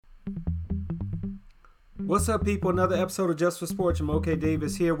What's up, people? Another episode of Just for Sports. I'm OK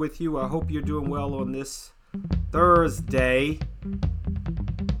Davis here with you. I hope you're doing well on this Thursday.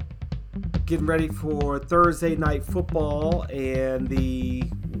 Getting ready for Thursday night football and the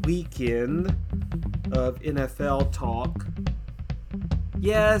weekend of NFL talk.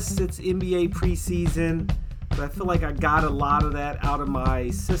 Yes, it's NBA preseason, but I feel like I got a lot of that out of my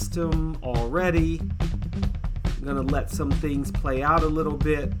system already. I'm going to let some things play out a little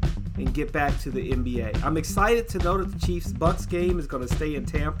bit and get back to the NBA. I'm excited to know that the Chiefs-Bucks game is going to stay in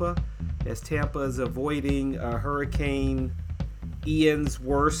Tampa, as Tampa is avoiding Hurricane Ian's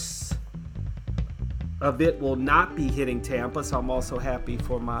worst of it will not be hitting Tampa. So I'm also happy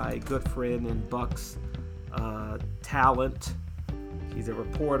for my good friend and Bucks talent. He's a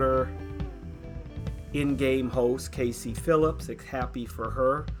reporter, in-game host, Casey Phillips. Happy for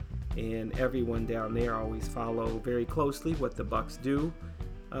her and everyone down there. I always follow very closely what the Bucks do.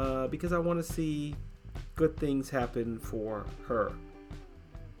 Because I want to see good things happen for her.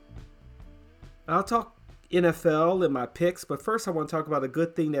 I'll talk NFL in my picks, but first I want to talk about a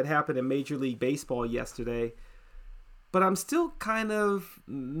good thing that happened in Major League Baseball yesterday. But I'm still kind of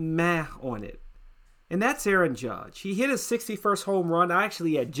meh on it. And that's Aaron Judge. He hit his 61st home run. I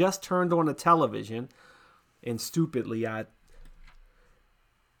actually had just turned on the television, and stupidly I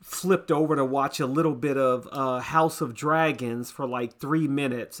flipped over to watch a little bit of House of Dragons for like 3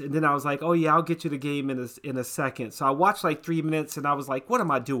 minutes. And then I was like, oh yeah, I'll get you the game in a second. So I watched like 3 minutes and I was like, what am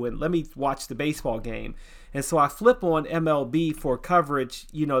I doing? Let me watch the baseball game. And so I flip on MLB for coverage.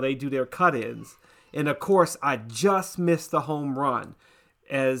 You know, they do their cut-ins. And of course, I just missed the home run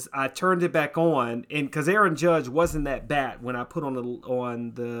as I turned it back on. And because Aaron Judge wasn't that bad when I put on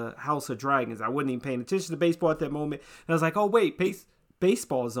the House of Dragons. I wasn't even paying attention to baseball at that moment. And I was like, oh wait,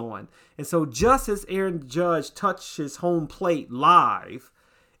 baseball's on. And so just as Aaron Judge touched his home plate live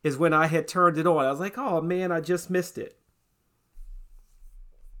is when I had turned it on. I was like, oh man, I just missed it.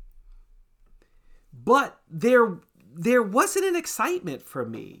 But there wasn't an excitement for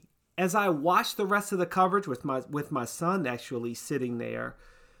me as I watched the rest of the coverage with my son actually sitting there.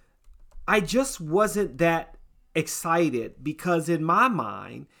 I just wasn't that excited because in my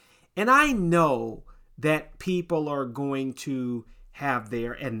mind, and I know that people are going to have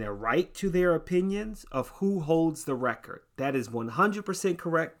their right to their opinions of who holds the record. That is 100%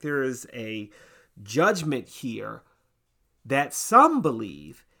 correct. There is a judgment here that some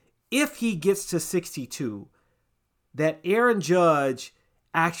believe if he gets to 62, that Aaron Judge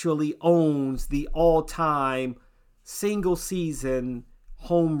actually owns the all-time single season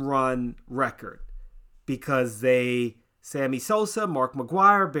home run record because Sammy Sosa, Mark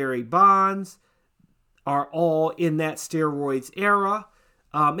McGwire, Barry Bonds, are all in that steroids era.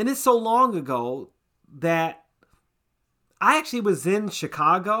 And it's so long ago that I actually was in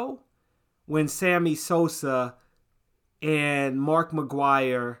Chicago when Sammy Sosa and Mark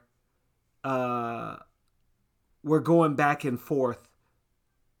McGwire were going back and forth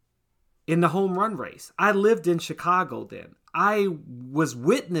in the home run race. I lived in Chicago then. I was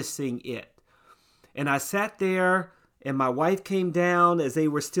witnessing it. And I sat there, and my wife came down as they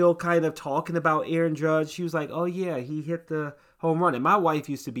were still kind of talking about Aaron Judge. She was like, oh yeah, he hit the home run. And my wife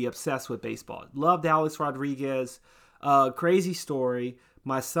used to be obsessed with baseball. Loved Alex Rodriguez. Crazy story.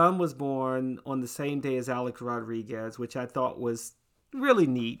 My son was born on the same day as Alex Rodriguez, which I thought was really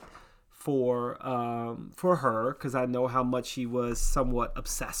neat for her, because I know how much she was somewhat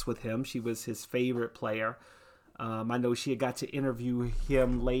obsessed with him. She was his favorite player. I know she had got to interview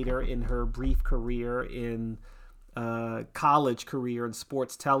him later in her brief career in college career in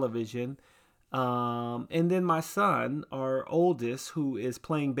sports television. And then my son, our oldest, who is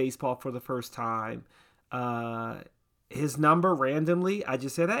playing baseball for the first time, his number randomly, I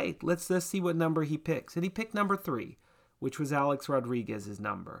just said, hey, let's see what number he picks. And he picked number 3, which was Alex Rodriguez's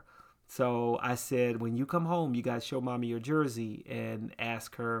number. So I said, when you come home, you guys show mommy your jersey and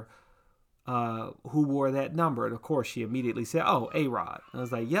ask her who wore that number. And of course, she immediately said, oh, A-Rod. I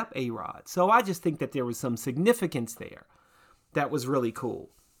was like, yep, A-Rod. So I just think that there was some significance there. That was really cool.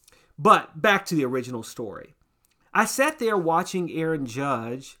 But back to the original story. I sat there watching Aaron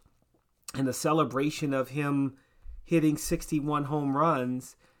Judge and the celebration of him hitting 61 home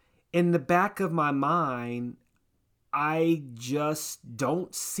runs. In the back of my mind, I just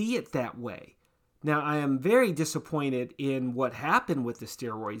don't see it that way. Now, I am very disappointed in what happened with the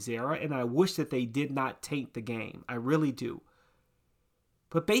steroids era, and I wish that they did not taint the game. I really do.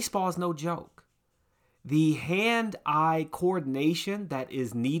 But baseball is no joke. The hand-eye coordination that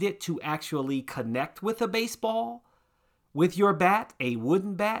is needed to actually connect with a baseball, with your bat, a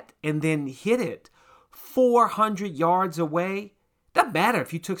wooden bat, and then hit it 400 yards away, doesn't matter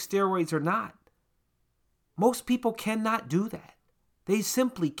if you took steroids or not. Most people cannot do that. They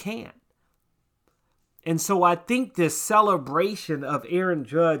simply can't. And so I think this celebration of Aaron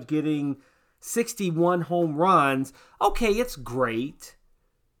Judge getting 61 home runs, okay, it's great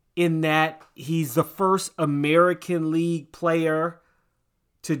in that he's the first American League player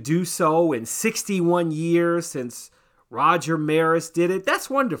to do so in 61 years since Roger Maris did it. That's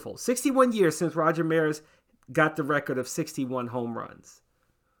wonderful. 61 years since Roger Maris got the record of 61 home runs.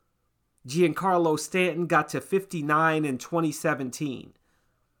 Giancarlo Stanton got to 59 in 2017.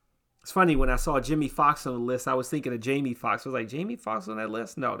 It's funny, when I saw Jimmy Fox on the list, I was thinking of Jamie Foxx. I was like, Jamie Foxx on that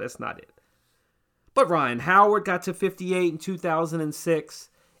list? No, that's not it. But Ryan Howard got to 58 in 2006.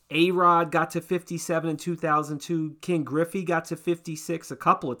 A-Rod got to 57 in 2002. Ken Griffey got to 56 a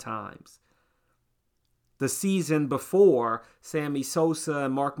couple of times. The season before, Sammy Sosa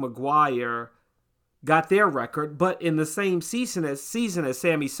and Mark McGwire got their record, but in the same season as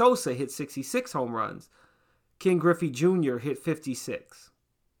Sammy Sosa hit 66 home runs, Ken Griffey Jr. hit 56.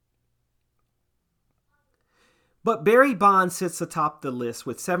 But Barry Bonds sits atop the list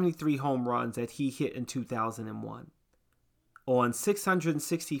with 73 home runs that he hit in 2001 on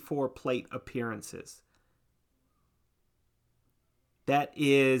 664 plate appearances. That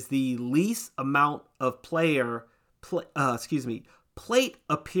is the least amount of plate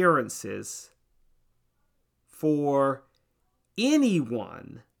appearances for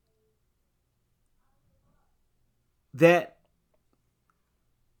anyone that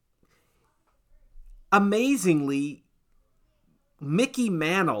amazingly, Mickey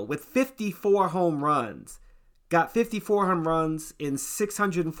Mantle with 54 home runs got 54 home runs in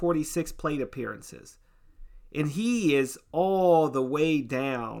 646 plate appearances. And he is all the way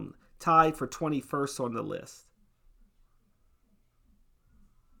down, tied for 21st on the list.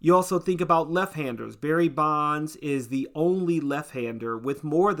 You also think about left-handers. Barry Bonds is the only left-hander with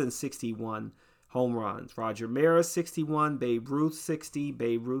more than 61 home runs. Roger Maris, 61. Babe Ruth, 60.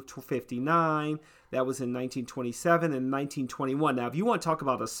 Babe Ruth, 59. That was in 1927 and 1921. Now, if you want to talk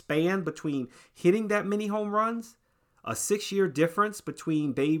about a span between hitting that many home runs, a 6-year difference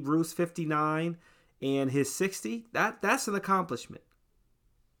between Babe Ruth's 59 and his 60, that's an accomplishment.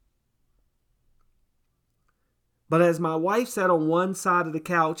 But as my wife sat on one side of the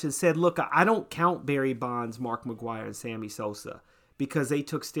couch and said, look, I don't count Barry Bonds, Mark McGwire, and Sammy Sosa because they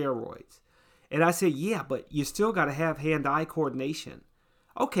took steroids. And I said, yeah, but you still got to have hand-eye coordination.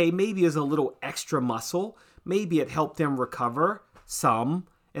 Okay, maybe there's a little extra muscle. Maybe it helped them recover some.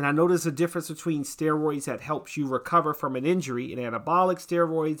 And I know there's a difference between steroids that helps you recover from an injury and anabolic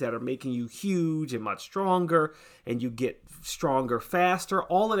steroids that are making you huge and much stronger and you get stronger faster.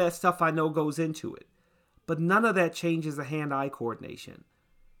 All of that stuff I know goes into it. But none of that changes the hand-eye coordination.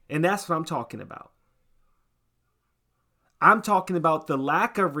 And that's what I'm talking about. I'm talking about the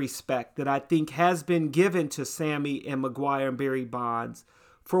lack of respect that I think has been given to Sammy and McGwire and Barry Bonds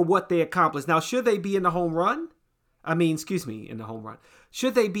for what they accomplished. Now, should they be in the home run? In the home run.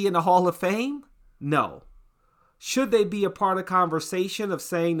 Should they be in the Hall of Fame? No. Should they be a part of conversation of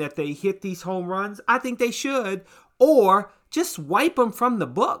saying that they hit these home runs? I think they should. Or just wipe them from the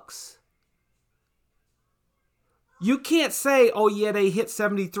books. You can't say, oh yeah, they hit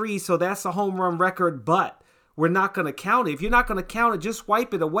 73, so that's a home run record, but we're not going to count it. If you're not going to count it, just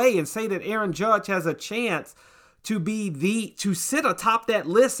wipe it away and say that Aaron Judge has a chance to sit atop that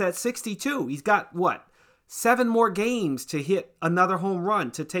list at 62. He's got 7 more games to hit another home run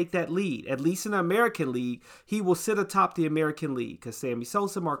to take that lead. At least in the American League, he will sit atop the American League because Sammy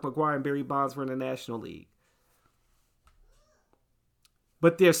Sosa, Mark McGwire, and Barry Bonds were in the National League.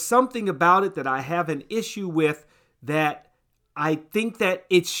 But there's something about it that I have an issue with, that I think that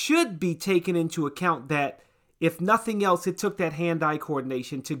it should be taken into account that if nothing else, it took that hand-eye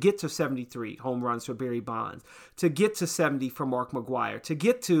coordination to get to 73 home runs for Barry Bonds, to get to 70 for Mark McGwire, to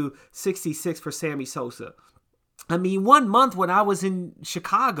get to 66 for Sammy Sosa. I mean, 1 month when I was in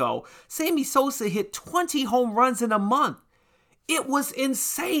Chicago, Sammy Sosa hit 20 home runs in a month. It was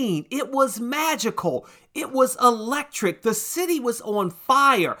insane. It was magical. It was electric. The city was on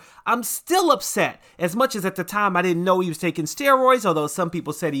fire. I'm still upset. As much as at the time I didn't know he was taking steroids, although some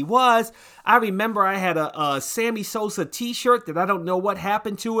people said he was. I remember I had a Sammy Sosa t-shirt that I don't know what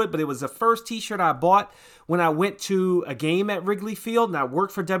happened to it, but it was the first t-shirt I bought when I went to a game at Wrigley Field, and I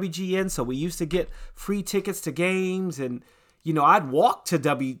worked for WGN, so we used to get free tickets to games, and I'd walk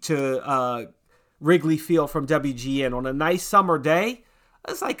to Wrigley Field from WGN on a nice summer day.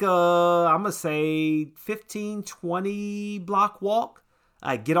 It's like I'm going to say 15, 20 block walk.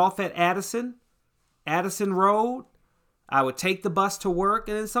 I'd get off at Addison Road. I would take the bus to work,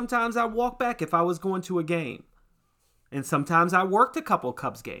 and then sometimes I'd walk back if I was going to a game. And sometimes I worked a couple of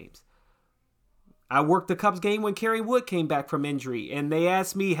Cubs games. I worked the Cubs game when Kerry Wood came back from injury, and they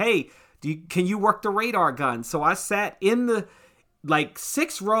asked me, hey, can you work the radar gun? So I sat in the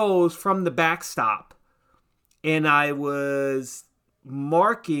 6 rows from the backstop, and I was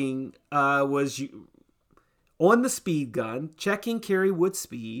marking, was on the speed gun, checking Kerry Wood's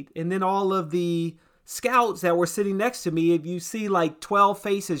speed, and then all of the scouts that were sitting next to me, if you see 12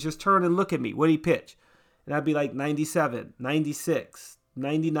 faces just turn and look at me, what did he pitch? And I'd be 97, 96,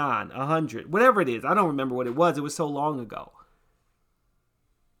 99, 100, whatever it is. I don't remember what it was. It was so long ago.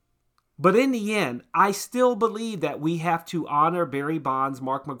 But in the end, I still believe that we have to honor Barry Bonds,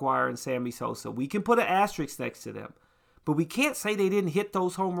 Mark McGwire, and Sammy Sosa. We can put an asterisk next to them, but we can't say they didn't hit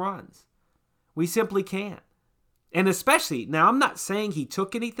those home runs. We simply can't. And especially, now I'm not saying he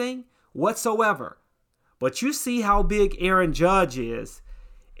took anything whatsoever, but you see how big Aaron Judge is,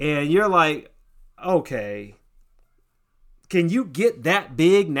 and you're like, okay, can you get that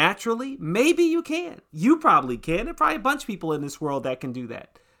big naturally? Maybe you can. You probably can. There's probably a bunch of people in this world that can do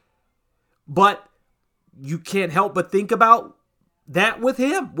that. But you can't help but think about that with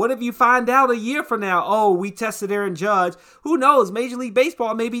him. What if you find out a year from now, oh, we tested Aaron Judge? Who knows? Major League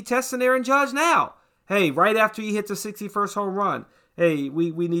Baseball may be testing Aaron Judge now. Hey, right after he hits a 61st home run, hey,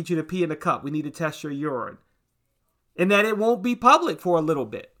 we need you to pee in a cup. We need to test your urine. And that it won't be public for a little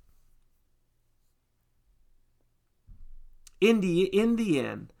bit. In the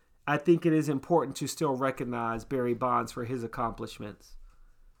end, I think it is important to still recognize Barry Bonds for his accomplishments.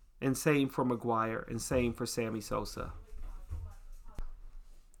 And same for McGwire, and same for Sammy Sosa.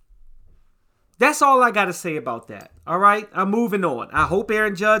 That's all I got to say about that. All right, I'm moving on. I hope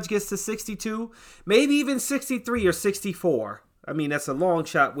Aaron Judge gets to 62, maybe even 63 or 64. I mean, that's a long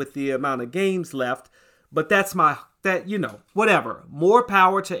shot with the amount of games left, but whatever. More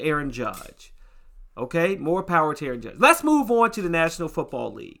power to Aaron Judge. Okay, more power to Aaron Judge. Let's move on to the National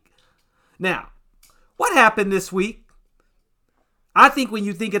Football League. Now, what happened this week? I think when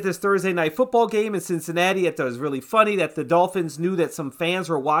you think of this Thursday night football game in Cincinnati, it was really funny that the Dolphins knew that some fans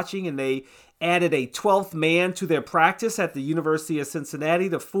were watching, and they added a 12th man to their practice at the University of Cincinnati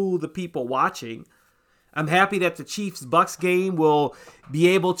to fool the people watching. I'm happy that the Chiefs-Bucks game will be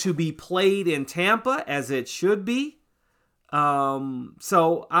able to be played in Tampa, as it should be.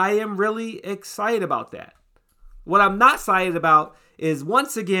 So I am really excited about that. What I'm not excited about is,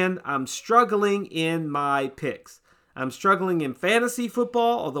 once again, I'm struggling in my picks. I'm struggling in fantasy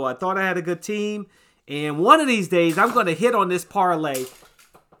football, although I thought I had a good team. And one of these days, I'm going to hit on this parlay,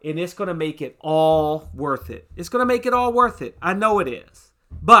 and it's going to make it all worth it. It's going to make it all worth it. I know it is.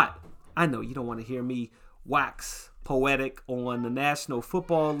 But I know you don't want to hear me wax poetic on the National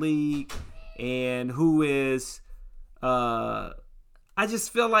Football League and who is... I just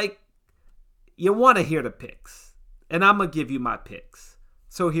feel like you want to hear the picks. And I'm going to give you my picks.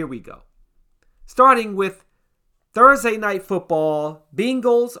 So here we go. Starting with Thursday night football,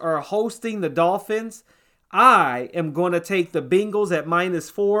 Bengals are hosting the Dolphins. I am going to take the Bengals at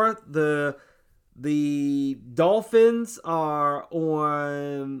 -4. The Dolphins are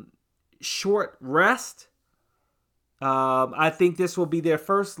on short rest. I think this will be their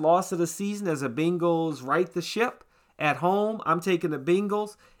first loss of the season as the Bengals right the ship at home. I'm taking the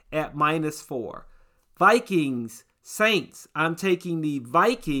Bengals at -4. Vikings, Saints. I'm taking the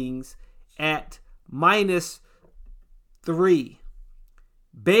Vikings at -3.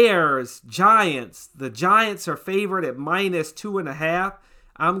 Bears, Giants. The Giants are favored at -2.5.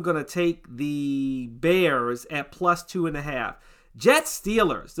 I'm going to take the Bears at +2.5. Jets,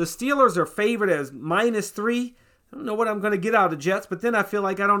 Steelers. The Steelers are favored as -3. I don't know what I'm going to get out of the Jets, but then I feel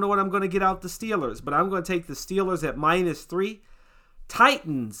like I don't know what I'm going to get out of the Steelers. But I'm going to take the Steelers at -3.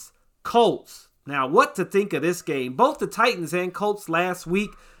 Titans, Colts. Now, what to think of this game? Both the Titans and Colts last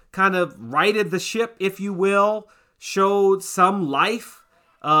week kind of righted the ship, if you will, showed some life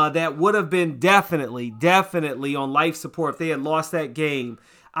that would have been definitely on life support if they had lost that game.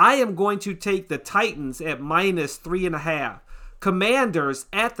 I am going to take the Titans at -3.5. Commanders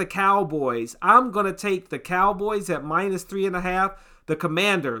at the Cowboys. I'm going to take the Cowboys at -3.5. The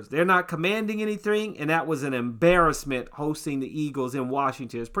Commanders, they're not commanding anything, and that was an embarrassment hosting the Eagles in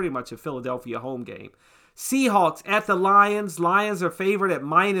Washington. It's pretty much a Philadelphia home game. Seahawks at the Lions. Lions are favored at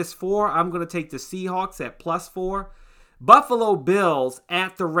 -4. I'm going to take the Seahawks at +4. Buffalo Bills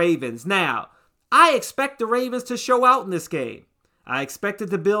at the Ravens. Now, I expect the Ravens to show out in this game. I expected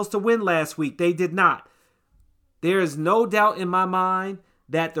the Bills to win last week. They did not. There is no doubt in my mind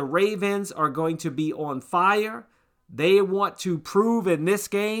that the Ravens are going to be on fire. They want to prove in this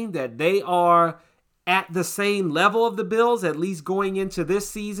game that they are at the same level of the Bills, at least going into this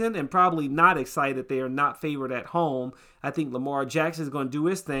season, and probably not excited they are not favored at home. I think Lamar Jackson is going to do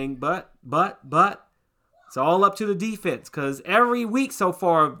his thing, but it's all up to the defense, because every week so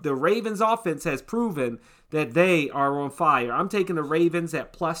far, the Ravens offense has proven that they are on fire. I'm taking the Ravens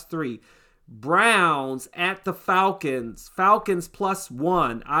at +3. Browns at the Falcons. Falcons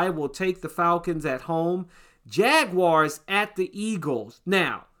 +1. I will take the Falcons at home. Jaguars at the Eagles.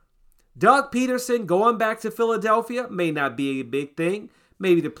 Now, Doug Peterson going back to Philadelphia may not be a big thing.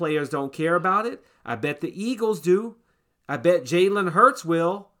 Maybe the players don't care about it. I bet the Eagles do. I bet Jalen Hurts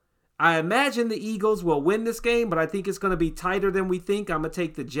will. I imagine the Eagles will win this game, but I think it's going to be tighter than we think. I'm going to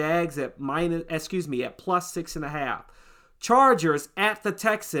take the Jags at +6.5. Chargers at the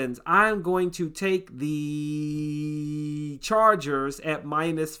Texans. I'm going to take the Chargers at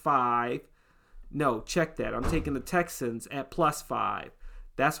 -5. No, check that. I'm taking the Texans at +5.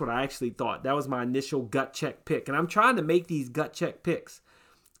 That's what I actually thought. That was my initial gut check pick. And I'm trying to make these gut check picks.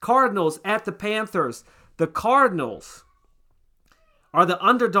 Cardinals at the Panthers. The Cardinals are the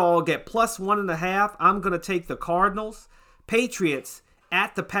underdog at +1.5. I'm going to take the Cardinals. Patriots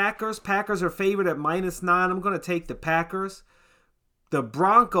at the Packers. Packers are favored at -9. I'm going to take the Packers. The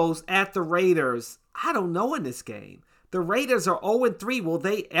Broncos at the Raiders. I don't know in this game. The Raiders are 0-3. Will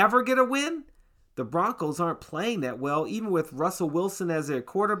they ever get a win? The Broncos aren't playing that well. Even with Russell Wilson as their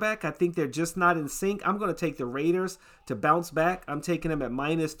quarterback, I think they're just not in sync. I'm going to take the Raiders to bounce back. I'm taking them at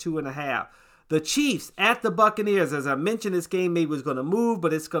 -2.5. The Chiefs at the Buccaneers. As I mentioned, this game maybe was going to move,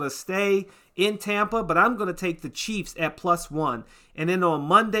 but it's going to stay in Tampa. But I'm going to take the Chiefs at +1. And then on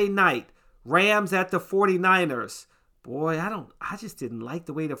Monday night, Rams at the 49ers. Boy, I just didn't like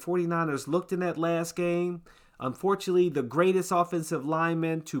the way the 49ers looked in that last game. Unfortunately, the greatest offensive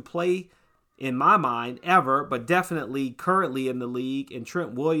lineman to play, in my mind, ever, but definitely currently in the league, and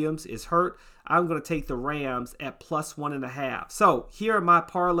Trent Williams is hurt. I'm going to take the Rams at +1.5. So here are my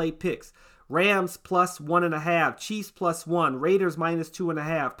parlay picks. Rams +1.5, Chiefs +1, Raiders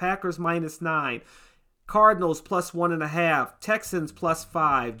 -2.5, Packers -9, Cardinals +1.5, Texans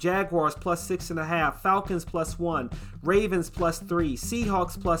 +5, Jaguars +6.5, Falcons +1, Ravens +3,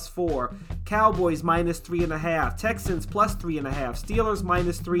 Seahawks +4, Cowboys -3.5, Texans +3.5, Steelers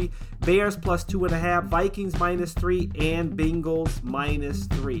 -3, Bears +2.5, Vikings -3, and Bengals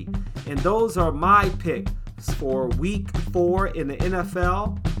 -3. And those are my picks for week 4 in the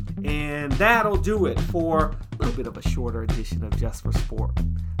NFL. And that'll do it for a little bit of a shorter edition of Just for Sport.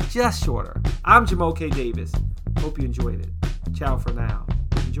 Just shorter. I'm Jamal K. Davis. Hope you enjoyed it. Ciao for now.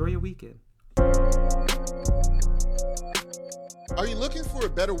 Enjoy your weekend. Are you looking for a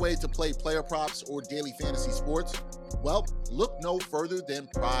better way to play player props or daily fantasy sports? Well, look no further than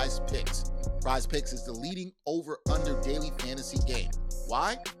Prize Picks. Prize Picks is the leading over-under daily fantasy game.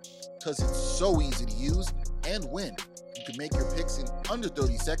 Why? Because it's so easy to use and win. You can make your picks in under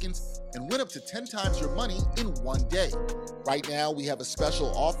 30 seconds and win up to 10 times your money in one day. Right now, we have a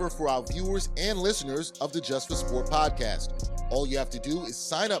special offer for our viewers and listeners of the Just for Sport podcast. All you have to do is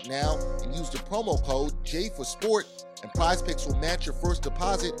sign up now and use the promo code J4Sport, and Prize Picks will match your first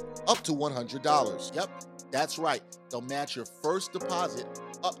deposit up to $100. Yep, that's right. They'll match your first deposit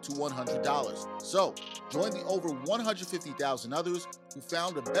up to $100. So, join the over 150,000 others who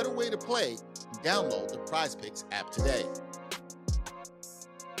found a better way to play and download the Prize Picks app today.